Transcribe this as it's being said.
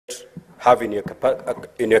have in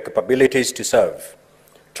your capabilities to serve,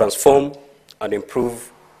 transform and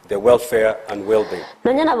improve the welfare and well-being.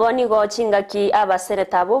 Nonyana boni go chingaki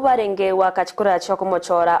abaseneta bo barenge wakachikura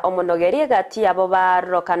chokomochora omonogeri gati abo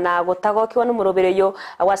barokana gutagokiwa n'umurobereyo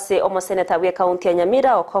awase omoseneta we county ya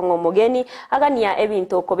Nyamira Okong'o Mogeni agania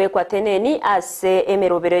ebintu kobekwa teneni ase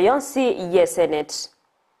emerobereyo yonsi ye Senate.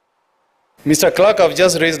 Mr. Clerk, I've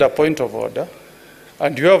just raised a point of order,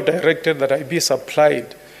 and you have directed that I be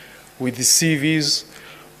supplied with the CVs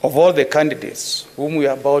of all the candidates whom we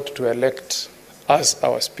are about to elect as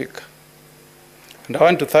our Speaker. And I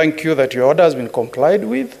want to thank you that your order has been complied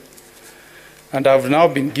with, and I've now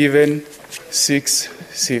been given 6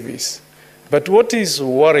 CVs. But what is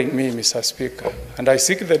worrying me, Mr. Speaker, and I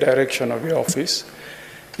seek the direction of your office,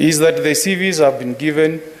 is that the CVs I've been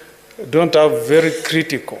given don't have very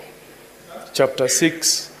critical Chapter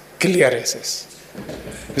 6 clearances.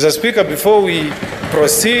 Mr. Speaker, before we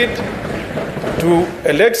proceed to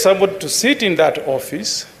elect somebody to sit in that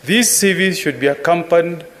office, these CVs should be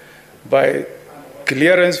accompanied by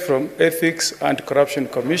clearance from Ethics and Corruption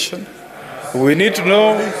Commission. We need to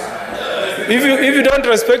know, if you don't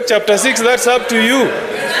respect Chapter 6, that's up to you.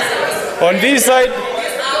 On this side,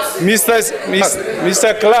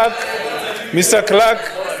 Mr. Clerk,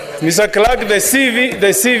 the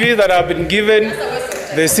CV that have been given,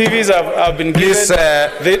 the CVs have been given.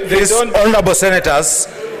 Please, honorable senators,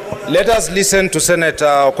 let us listen to Senator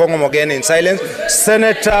Okong'o Mogeni in silence.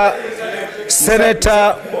 Senator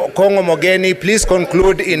Okong'o Mogeni, please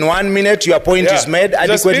conclude in 1 minute. Your point is made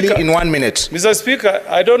adequately. Speaker, in 1 minute. Mr. Speaker,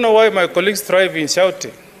 I don't know why my colleagues thrive in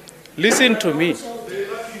shouting. Listen to me.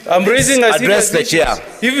 I'm raising a address the chair.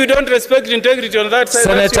 If you don't respect integrity on that side,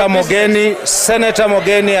 Senator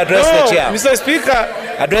Mogeni, address the chair. Mr. Speaker,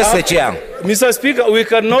 address the chair. Mr. Speaker, we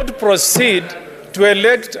cannot proceed to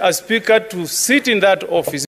elect a speaker to sit in that office